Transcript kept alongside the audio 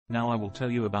Now I will tell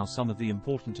you about some of the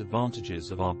important advantages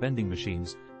of our bending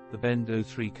machines, the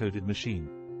BEND03 coded machine.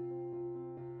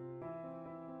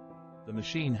 The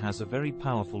machine has a very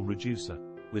powerful reducer.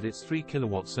 With its 3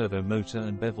 kW servo motor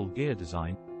and bevel gear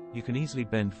design, you can easily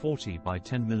bend 40 by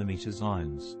 10 mm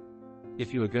irons.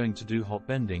 If you are going to do hot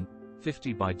bending,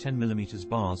 50 by 10 mm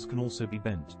bars can also be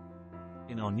bent.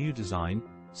 In our new design,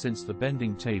 since the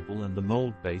bending table and the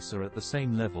mold base are at the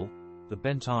same level, the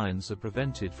bent irons are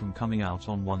prevented from coming out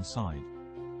on one side.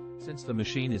 Since the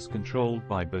machine is controlled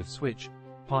by both switch,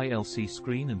 PI-LC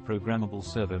screen and programmable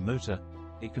servo motor,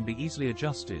 it can be easily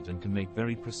adjusted and can make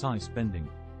very precise bending.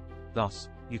 Thus,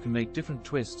 you can make different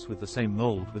twists with the same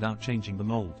mold without changing the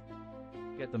mold.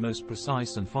 Get the most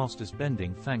precise and fastest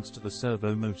bending thanks to the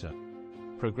servo motor.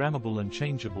 Programmable and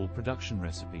changeable production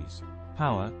recipes.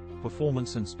 Power,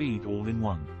 performance and speed all in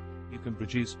one. You can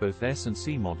produce both S and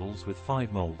C models with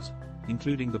 5 molds,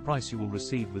 including the price you will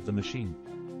receive with the machine.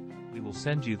 We will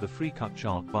send you the free cut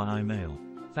chart by email.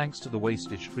 Thanks to the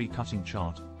wastage-free cutting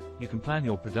chart, you can plan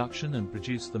your production and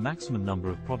produce the maximum number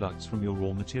of products from your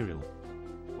raw material.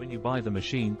 When you buy the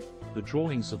machine, the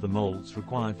drawings of the molds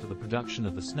required for the production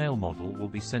of the snail model will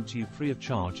be sent to you free of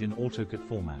charge in AutoCAD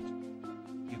format.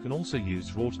 You can also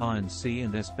use Wrought Iron C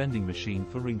and S bending machine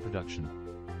for ring production.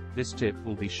 This tip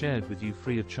will be shared with you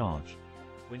free of charge.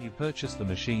 When you purchase the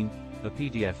machine, a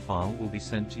PDF file will be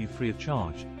sent to you free of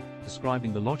charge,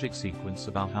 describing the logic sequence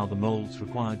about how the molds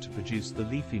required to produce the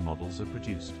leafy models are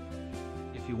produced.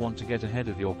 If you want to get ahead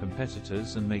of your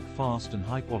competitors and make fast and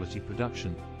high-quality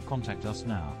production, contact us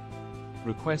now.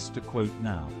 Request a quote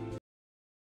now.